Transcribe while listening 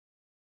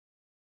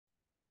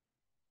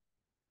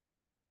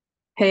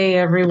Hey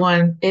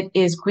everyone, it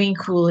is Queen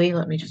Kuli.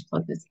 Let me just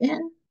plug this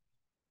in.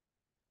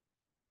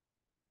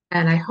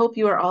 And I hope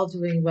you are all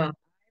doing well.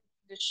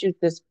 To shoot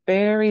this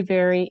very,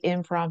 very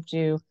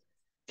impromptu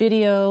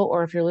video,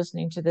 or if you're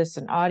listening to this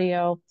in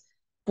audio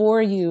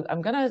for you,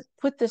 I'm going to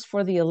put this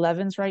for the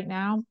 11s right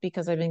now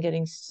because I've been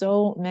getting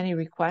so many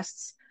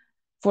requests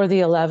for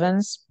the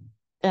 11s.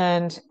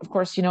 And of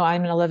course,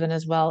 I'm an 11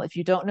 as well. If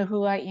you don't know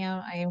who I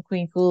am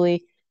Queen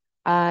Kuli.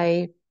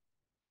 I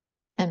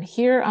am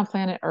here on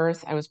planet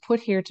Earth. I was put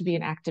here to be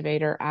an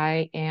activator.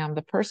 I am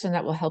the person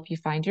that will help you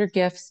find your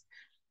gifts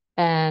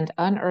and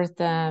unearth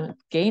them,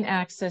 gain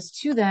access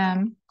to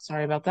them.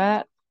 Sorry about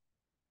that.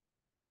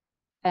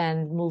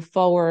 And move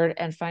forward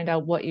and find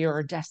out what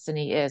your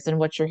destiny is and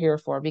what you're here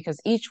for.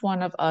 Because each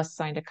one of us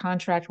signed a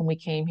contract when we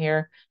came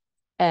here,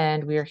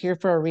 and we are here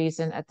for a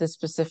reason at this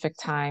specific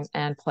time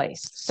and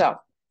place. So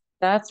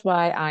that's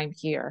why I'm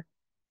here.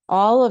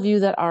 All of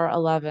you that are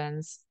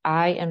 11s,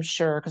 I am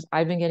sure, because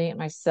I've been getting it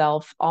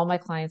myself, all my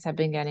clients have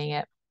been getting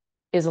it,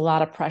 is a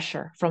lot of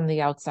pressure from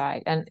the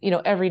outside. And,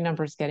 every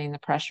number is getting the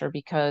pressure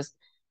because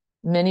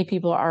many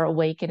people are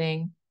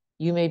awakening.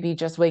 You may be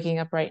just waking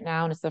up right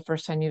now and it's the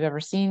first time you've ever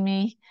seen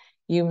me.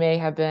 You may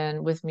have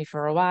been with me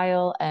for a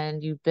while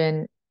and you've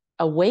been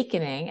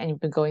awakening and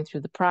you've been going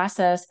through the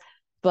process,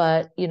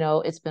 but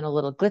it's been a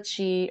little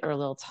glitchy or a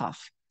little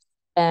tough.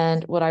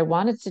 And what I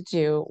wanted to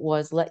do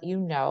was let you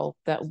know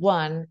that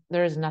one,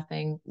 there is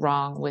nothing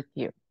wrong with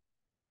you.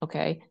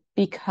 Okay.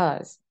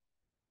 Because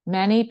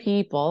many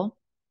people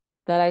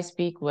that I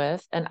speak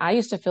with, and I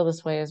used to feel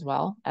this way as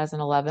well as an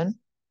 11,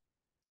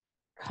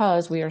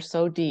 because we are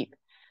so deep.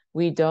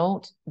 We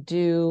don't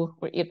do,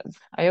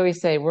 I always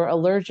say we're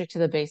allergic to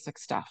the basic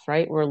stuff,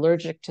 right? We're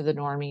allergic to the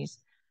normies.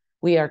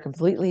 We are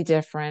completely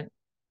different.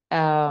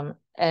 And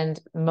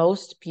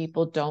most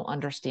people don't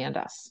understand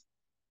us.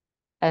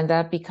 And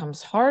that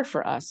becomes hard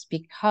for us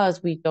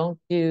because we don't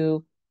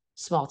do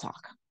small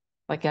talk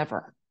like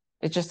ever.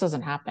 It just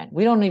doesn't happen.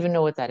 We don't even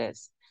know what that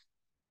is.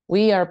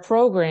 We are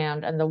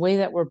programmed, and the way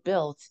that we're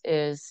built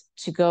is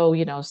to go,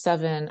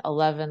 7,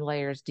 11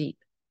 layers deep.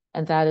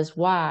 And that is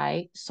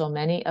why so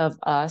many of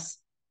us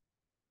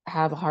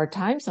have a hard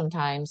time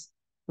sometimes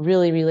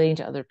really relating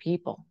to other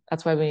people.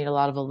 That's why we need a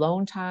lot of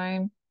alone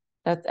time,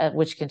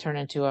 which can turn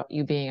into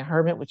you being a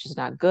hermit, which is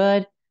not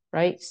good,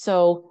 right?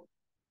 So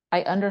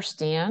I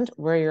understand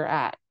where you're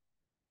at.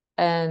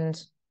 And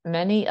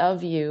many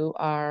of you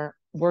are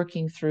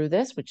working through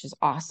this, which is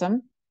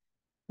awesome.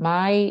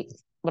 My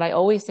what I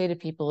always say to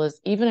people is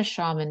even a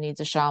shaman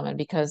needs a shaman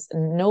because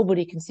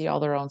nobody can see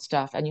all their own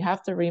stuff. And you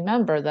have to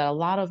remember that a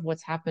lot of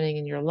what's happening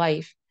in your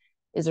life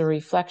is a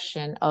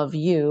reflection of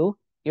you,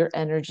 your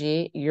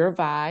energy, your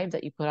vibe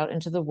that you put out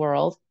into the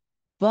world.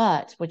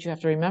 But what you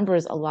have to remember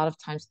is a lot of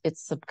times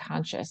it's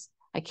subconscious.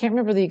 I can't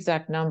remember the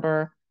exact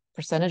number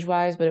percentage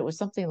wise, but it was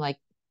something like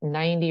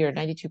 90 or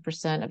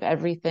 92% of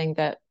everything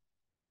that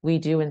we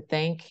do and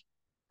think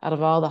out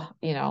of all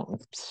the,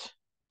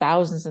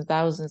 thousands and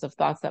thousands of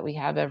thoughts that we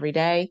have every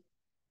day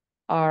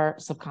are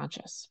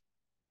subconscious.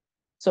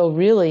 So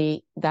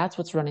really, that's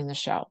what's running the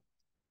show.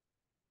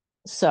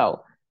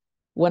 So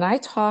when I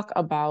talk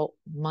about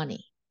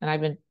money, and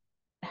I've been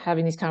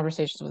having these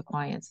conversations with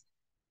clients,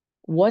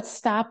 what's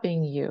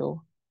stopping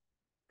you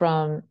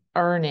from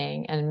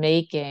earning and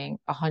making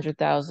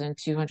 100,000,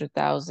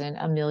 200,000,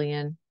 a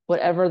million,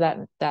 whatever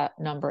that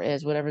number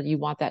is, whatever you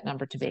want that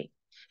number to be?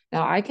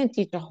 Now, I can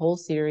teach a whole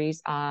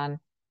series on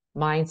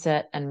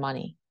mindset and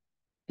money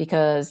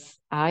because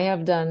I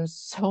have done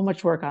so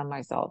much work on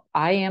myself.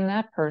 I am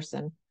that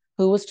person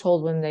who was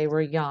told when they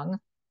were young,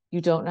 you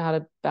don't know how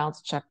to balance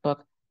a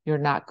checkbook. You're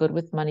not good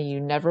with money. You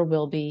never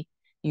will be.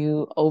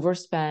 You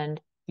overspend.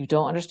 You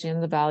don't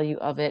understand the value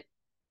of it.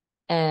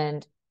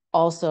 And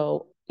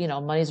also,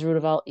 money's the root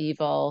of all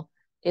evil.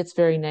 It's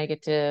very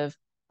negative.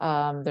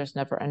 There's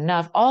never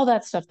enough. All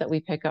that stuff that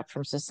we pick up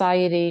from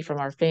society, from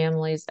our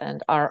families,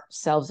 and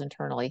ourselves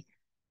internally.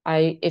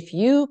 If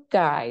you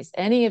guys,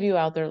 any of you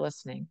out there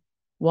listening,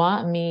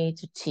 want me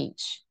to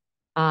teach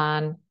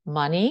on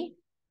money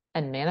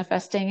and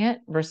manifesting it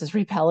versus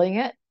repelling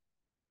it,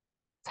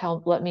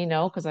 let me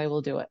know because I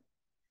will do it.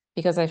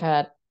 Because I've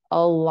had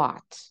a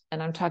lot,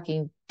 and I'm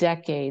talking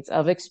decades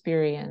of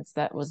experience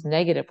that was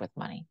negative with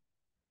money.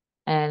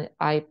 And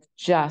I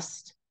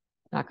just,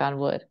 knock on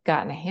wood,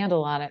 gotten a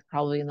handle on it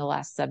probably in the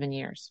last 7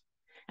 years.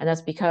 And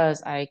that's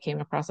because I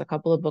came across a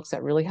couple of books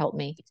that really helped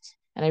me.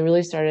 And I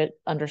really started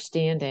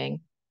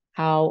understanding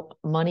how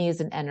money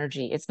is an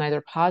energy. It's neither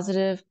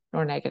positive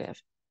nor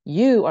negative.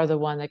 You are the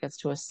one that gets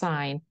to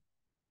assign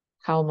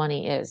how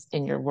money is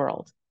in your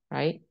world,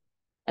 right?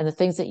 And the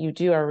things that you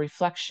do are a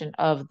reflection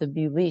of the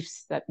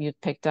beliefs that you've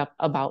picked up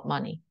about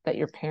money, that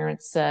your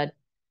parents said,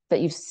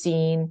 that you've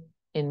seen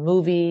in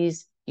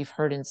movies, you've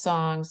heard in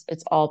songs.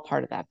 It's all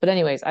part of that. But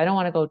anyways, I don't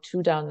want to go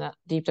too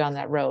deep down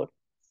that road.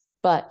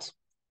 But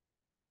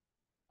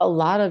a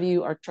lot of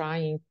you are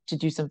trying to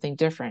do something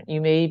different.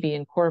 You may be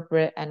in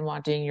corporate and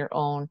wanting your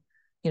own,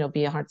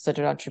 be a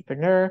heart-centered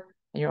entrepreneur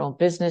and your own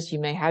business. You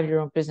may have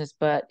your own business,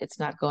 but it's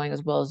not going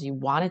as well as you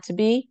want it to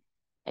be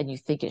and you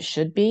think it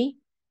should be.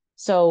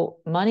 So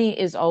money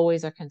is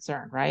always a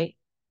concern, right?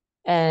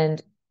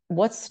 And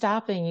what's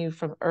stopping you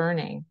from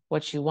earning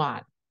what you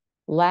want?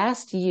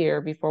 Last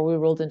year, before we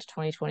rolled into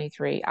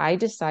 2023, I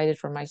decided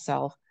for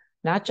myself,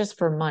 not just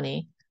for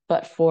money,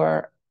 but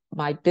for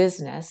my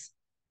business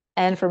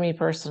and for me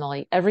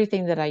personally,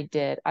 everything that I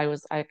did,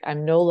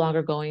 I'm no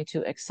longer going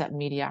to accept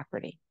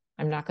mediocrity.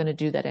 I'm not going to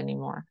do that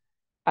anymore.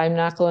 I'm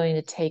not going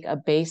to take a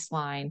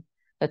baseline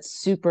that's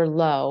super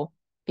low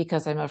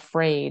because I'm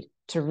afraid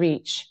to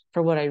reach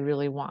for what I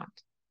really want.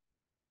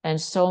 And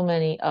so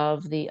many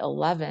of the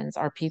 11s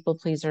are people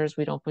pleasers.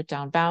 We don't put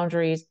down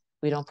boundaries.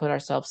 We don't put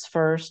ourselves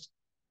first.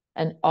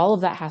 And all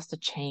of that has to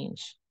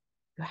change.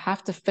 You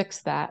have to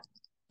fix that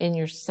in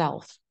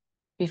yourself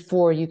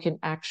before you can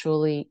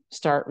actually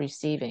start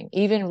receiving.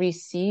 Even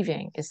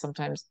receiving is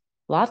sometimes,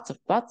 lots of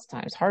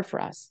times hard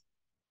for us.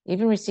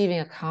 Even receiving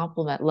a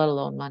compliment, let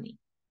alone money.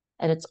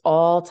 And it's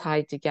all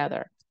tied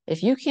together.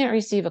 If you can't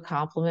receive a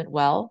compliment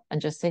well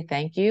and just say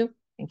thank you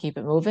and keep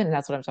it moving, and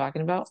that's what I'm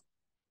talking about,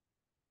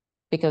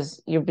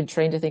 because you've been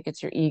trained to think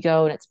it's your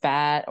ego and it's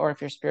bad, or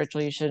if you're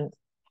spiritual, you shouldn't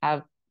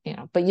have,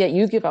 but yet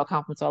you give out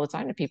compliments all the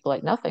time to people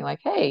like nothing, like,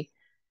 hey,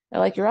 I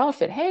like your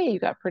outfit. Hey, you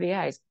got pretty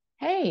eyes.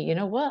 Hey, you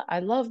know what? I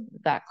love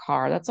that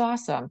car. That's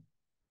awesome.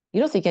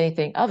 You don't think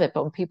anything of it,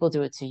 but when people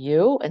do it to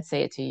you and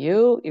say it to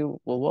you,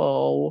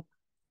 whoa,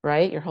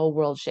 right? Your whole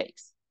world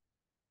shakes.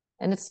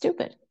 And it's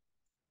stupid.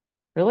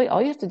 Really,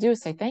 all you have to do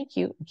is say thank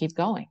you and keep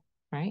going,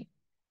 right?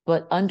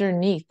 But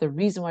underneath, the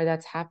reason why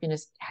that's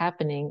happiness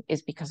happening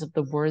is because of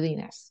the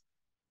worthiness,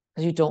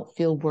 because you don't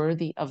feel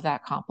worthy of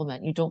that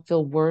compliment. You don't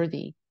feel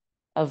worthy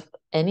of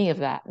any of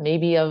that,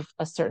 maybe of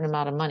a certain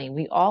amount of money.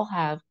 We all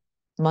have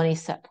money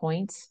set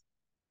points,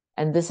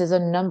 and this is a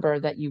number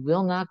that you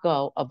will not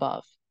go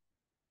above,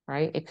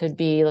 right? It could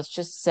be, let's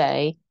just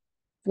say,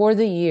 for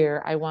the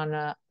year, I want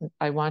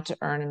to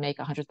earn and make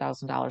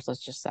 $100,000,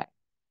 let's just say.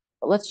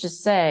 But let's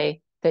just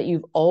say that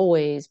you've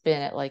always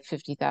been at like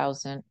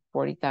 50,000,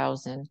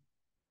 40,000,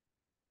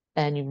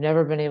 and you've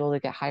never been able to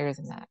get higher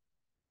than that.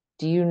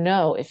 Do you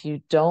know if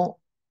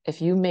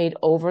you made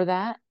over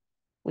that,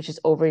 which is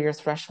over your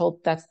threshold,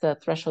 that's the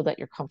threshold that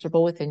you're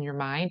comfortable with in your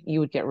mind, you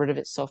would get rid of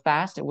it so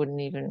fast,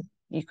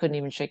 you couldn't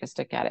even shake a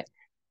stick at it.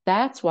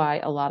 That's why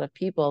a lot of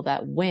people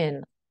that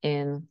win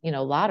in,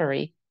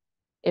 lottery,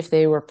 if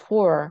they were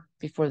poor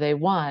before they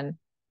won,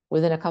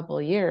 within a couple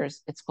of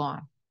years, it's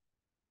gone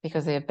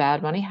because they have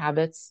bad money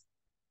habits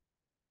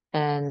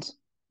and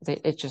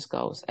it just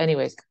goes.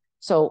 Anyways,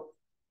 so,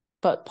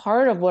 but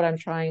part of what I'm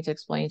trying to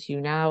explain to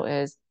you now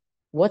is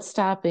what's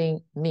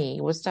stopping me,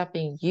 what's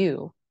stopping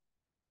you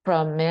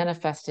from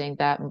manifesting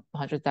that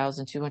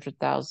 100,000,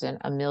 200,000,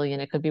 a million.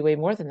 It could be way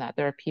more than that.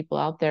 There are people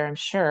out there, I'm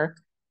sure,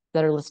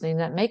 that are listening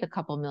that make a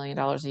couple $1 million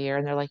a year.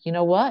 And they're like, you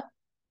know what?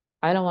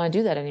 I don't want to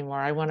do that anymore.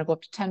 I want to go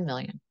up to 10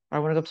 million, or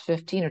I want to go up to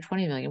 15 or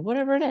 20 million,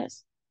 whatever it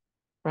is.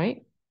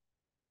 Right.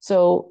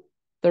 So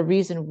the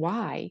reason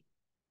why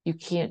you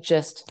can't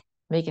just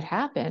make it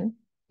happen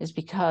is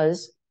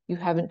because you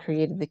haven't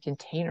created the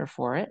container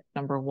for it.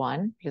 Number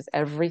one, because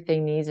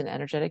everything needs an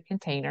energetic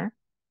container.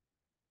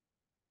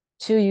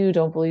 Two, you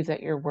don't believe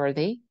that you're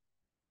worthy,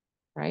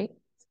 right?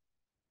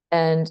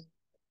 And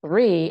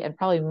three, and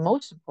probably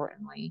most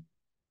importantly,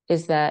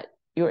 is that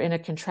you're in a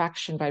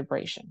contraction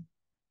vibration.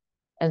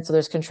 And so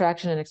there's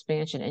contraction and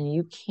expansion, and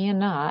you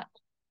cannot,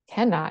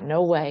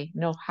 no way,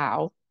 no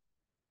how,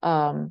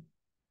 um,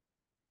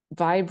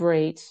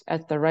 vibrate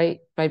at the right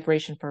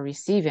vibration for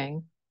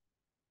receiving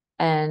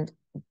and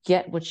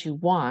get what you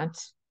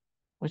want,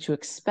 what you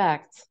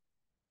expect,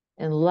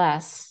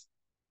 unless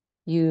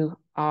you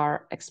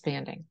are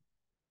expanding.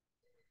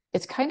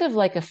 It's kind of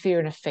like a fear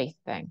and a faith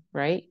thing,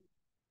 right?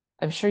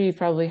 I'm sure you've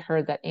probably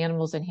heard that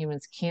animals and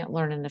humans can't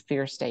learn in a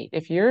fear state.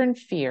 If you're in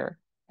fear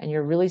and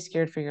you're really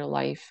scared for your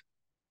life,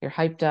 you're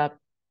hyped up,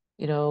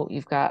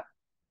 you've got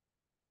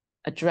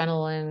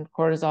adrenaline,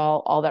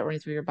 cortisol, all that running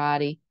through your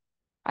body.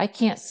 I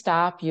can't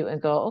stop you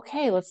and go,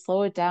 okay, let's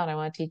slow it down. I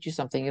want to teach you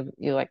something.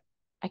 You're like,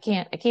 I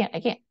can't.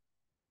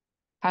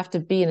 Have to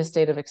be in a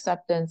state of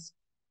acceptance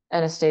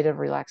and a state of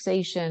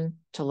relaxation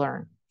to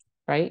learn,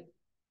 right?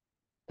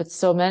 But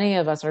so many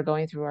of us are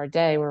going through our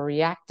day, we're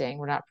reacting,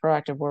 we're not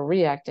proactive, we're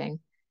reacting,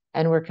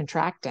 and we're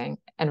contracting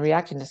and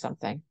reacting to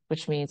something,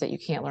 which means that you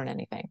can't learn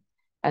anything.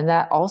 And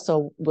that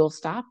also will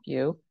stop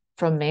you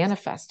from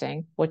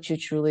manifesting what you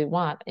truly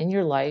want in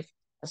your life,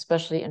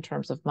 especially in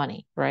terms of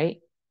money, right?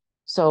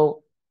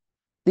 So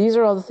these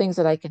are all the things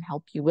that I can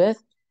help you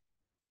with.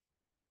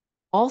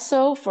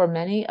 Also, for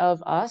many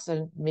of us,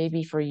 and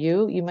maybe for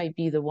you, you might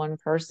be the one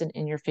person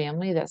in your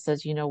family that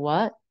says, you know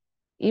what?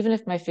 Even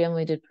if my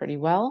family did pretty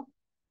well,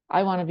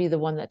 I want to be the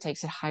one that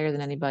takes it higher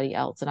than anybody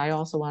else. And I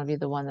also want to be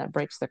the one that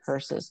breaks the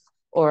curses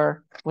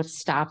or what's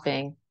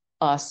stopping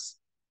us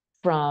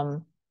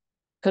from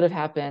could have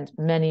happened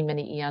many,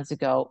 many eons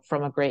ago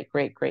from a great,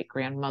 great, great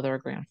grandmother or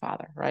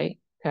grandfather, right?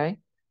 Okay.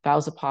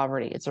 Vows of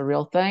poverty. It's a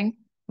real thing.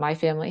 My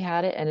family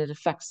had it and it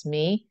affects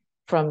me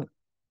from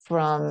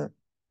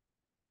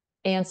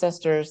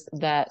ancestors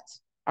that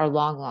are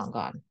long, long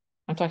gone.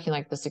 I'm talking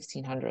like the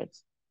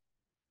 1600s.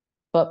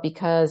 But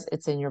because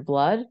it's in your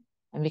blood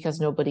and because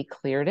nobody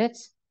cleared it,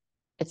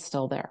 it's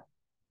still there.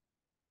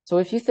 So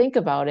if you think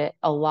about it,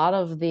 a lot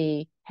of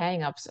the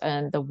hangups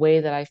and the way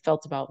that I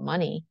felt about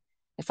money,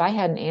 if I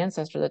had an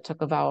ancestor that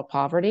took a vow of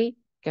poverty,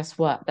 guess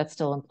what? That's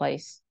still in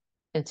place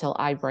until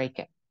I break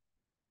it.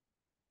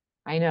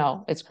 I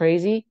know it's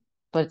crazy,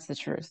 but it's the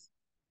truth.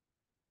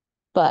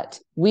 But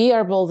we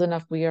are bold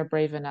enough, we are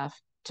brave enough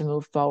to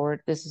move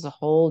forward. This is a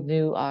whole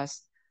new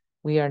us.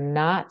 We are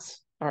not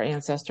our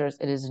ancestors.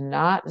 It is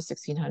not the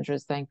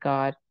 1600s, thank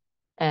God.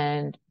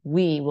 And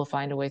we will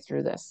find a way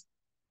through this.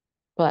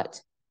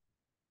 But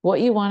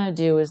what you want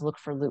to do is look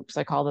for loops.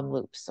 I call them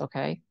loops,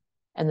 okay?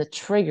 And the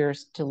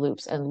triggers to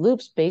loops. And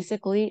loops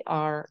basically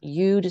are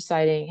you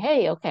deciding,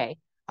 hey, okay,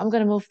 I'm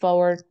going to move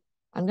forward.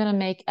 I'm going to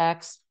make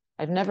X.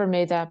 I've never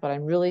made that, but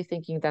I'm really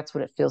thinking that's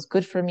what it feels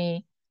good for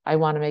me. I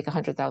want to make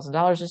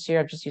 $100,000 this year.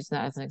 I'm just using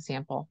that as an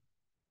example.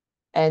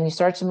 And you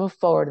start to move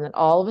forward, and then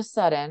all of a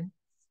sudden,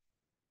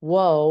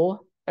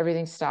 whoa,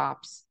 everything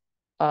stops.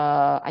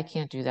 I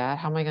can't do that.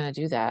 How am I going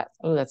to do that?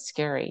 Oh, that's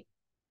scary.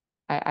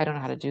 I don't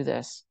know how to do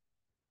this.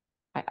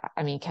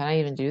 I mean, can I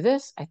even do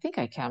this? I think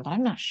I can, but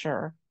I'm not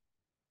sure.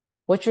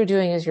 What you're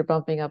doing is you're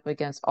bumping up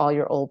against all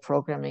your old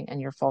programming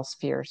and your false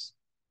fears.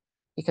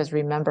 Because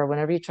remember,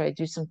 whenever you try to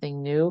do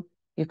something new,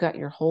 you've got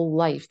your whole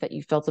life that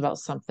you felt about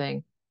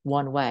something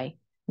one way.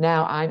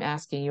 Now I'm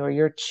asking you, or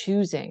you're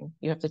choosing,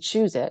 you have to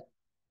choose it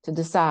to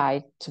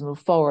decide to move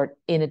forward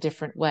in a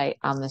different way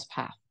on this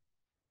path.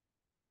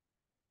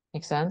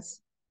 Make sense?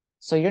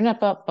 So you're not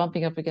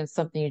bumping up against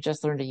something you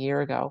just learned a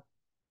year ago.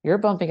 You're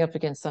bumping up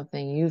against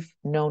something you've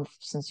known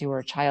since you were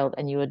a child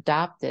and you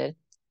adopted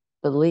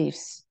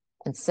beliefs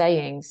and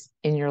sayings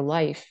in your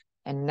life.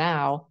 And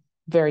now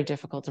very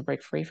difficult to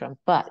break free from,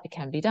 but it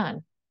can be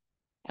done.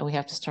 And we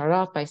have to start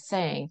off by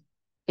saying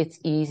it's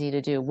easy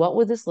to do. What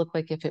would this look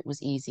like if it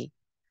was easy?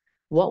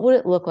 What would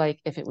it look like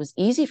if it was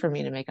easy for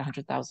me to make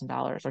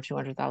 $100,000 or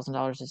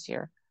 $200,000 this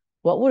year?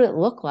 What would it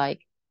look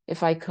like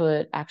if I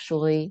could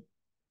actually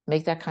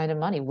make that kind of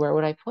money? Where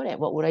would I put it?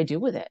 What would I do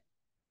with it?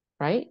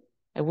 Right?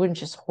 I wouldn't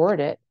just hoard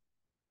it.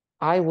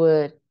 I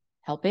would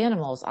help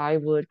animals. I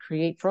would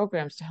create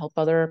programs to help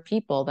other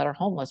people that are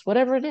homeless,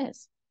 whatever it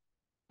is.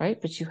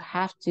 Right? But you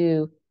have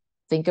to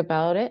think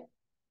about it,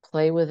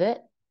 play with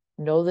it,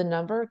 know the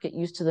number, get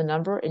used to the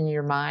number in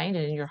your mind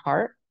and in your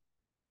heart,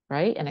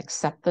 right? And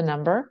accept the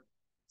number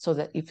so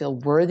that you feel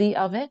worthy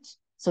of it,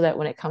 so that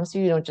when it comes to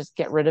you, you don't just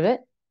get rid of it,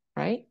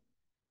 right?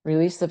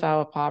 Release the vow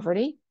of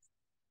poverty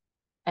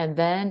and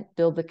then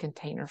build the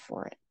container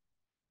for it.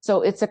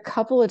 So it's a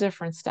couple of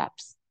different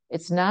steps.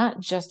 It's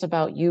not just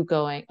about you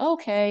going,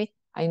 okay,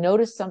 I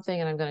noticed something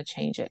and I'm going to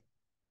change it.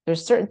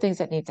 There's certain things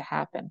that need to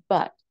happen,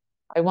 but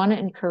I want to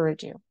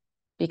encourage you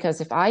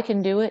because if I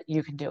can do it,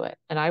 you can do it.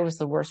 And I was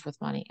the worst with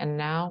money. And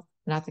now,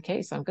 not the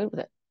case. I'm good with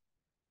it.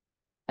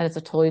 And it's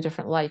a totally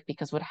different life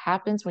because what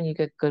happens when you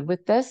get good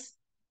with this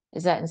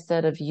is that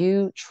instead of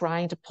you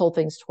trying to pull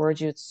things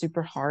towards you, it's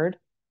super hard.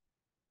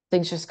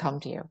 Things just come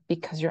to you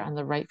because you're on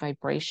the right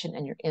vibration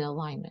and you're in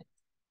alignment.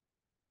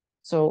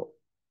 So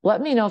let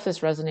me know if this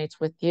resonates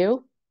with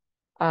you.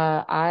 There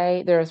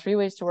are 3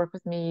 ways to work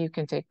with me. You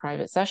can take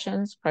private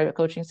sessions, private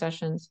coaching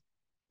sessions.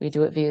 We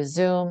do it via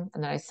Zoom,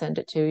 and then I send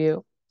it to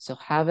you. So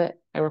you'll have it.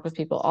 I work with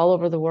people all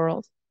over the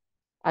world.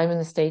 I'm in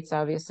the States,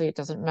 obviously. It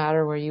doesn't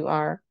matter where you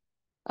are.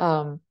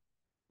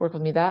 Work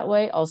with me that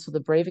way. Also, the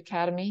Brave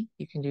Academy,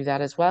 you can do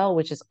that as well,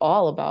 which is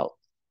all about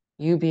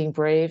you being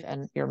brave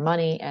and your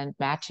money and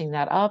matching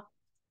that up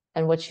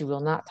and what you will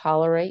not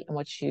tolerate and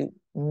what you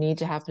need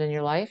to happen in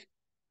your life.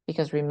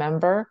 Because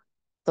remember,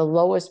 the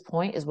lowest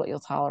point is what you'll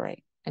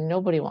tolerate. And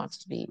nobody wants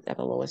to be at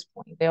the lowest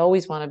point. They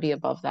always want to be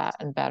above that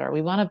and better.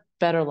 We want a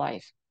better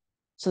life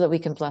so that we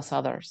can bless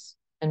others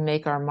and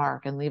make our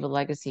mark and leave a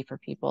legacy for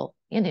people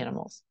and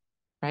animals,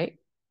 right?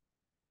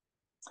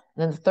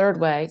 And then the third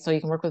way, so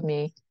you can work with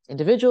me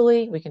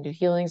individually. We can do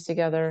healings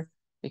together.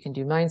 We can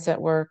do mindset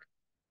work.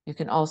 You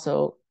can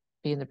also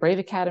be in the Brave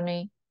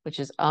Academy, which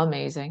is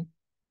amazing.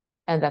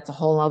 And that's a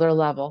whole other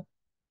level.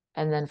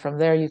 And then from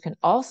there, you can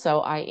also,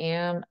 I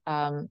am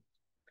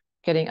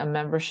getting a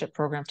membership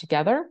program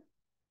together,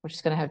 which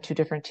is going to have 2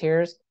 different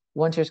tiers.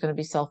 One tier is going to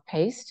be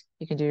self-paced.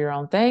 You can do your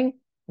own thing.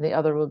 The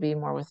other will be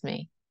more with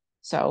me.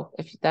 So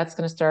if that's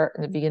going to start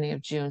in the beginning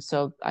of June.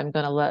 So I'm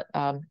going to let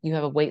you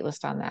have a wait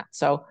list on that.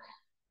 So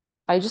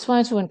I just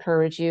wanted to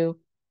encourage you.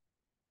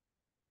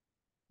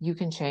 You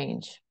can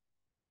change.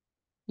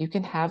 You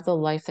can have the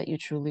life that you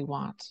truly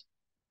want.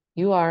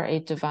 You are a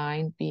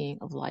divine being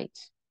of light.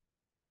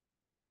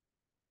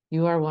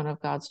 You are one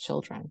of God's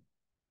children.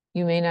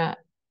 You may not,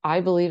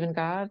 I believe in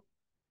God.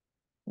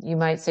 You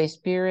might say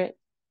spirit.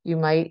 You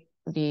might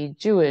be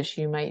Jewish.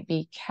 You might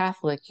be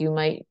Catholic. You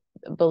might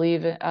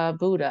believe in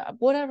Buddha,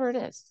 whatever it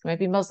is. You might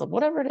be Muslim,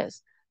 whatever it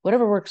is.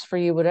 Whatever works for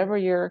you, whatever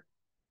your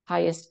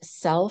highest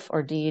self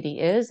or deity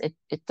is,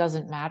 it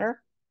doesn't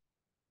matter.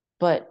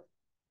 But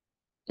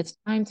it's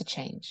time to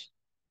change.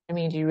 I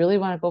mean, do you really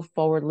want to go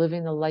forward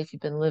living the life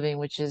you've been living,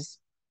 which is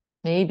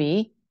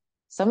maybe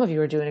some of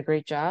you are doing a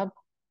great job,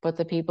 but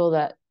the people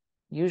that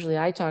usually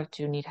I talk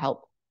to need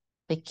help.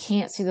 They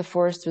can't see the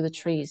forest through the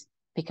trees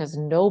because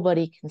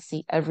nobody can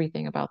see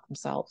everything about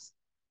themselves.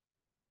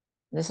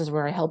 And this is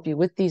where I help you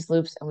with these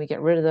loops and we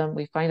get rid of them.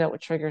 We find out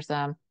what triggers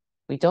them.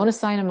 We don't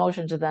assign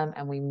emotion to them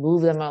and we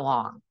move them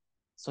along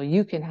so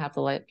you can have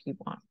the life you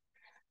want.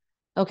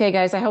 Okay,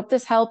 guys, I hope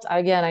this helped.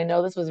 Again, I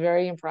know this was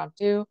very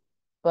impromptu,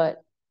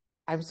 but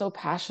I'm so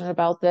passionate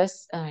about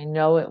this and I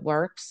know it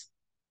works.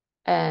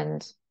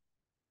 And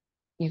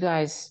you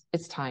guys,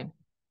 it's time.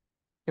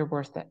 You're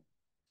worth it.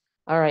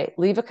 All right,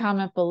 leave a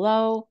comment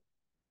below.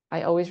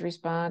 I always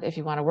respond. If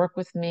you want to work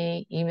with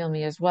me, email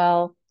me as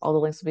well. All the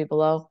links will be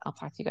below. I'll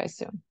talk to you guys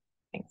soon.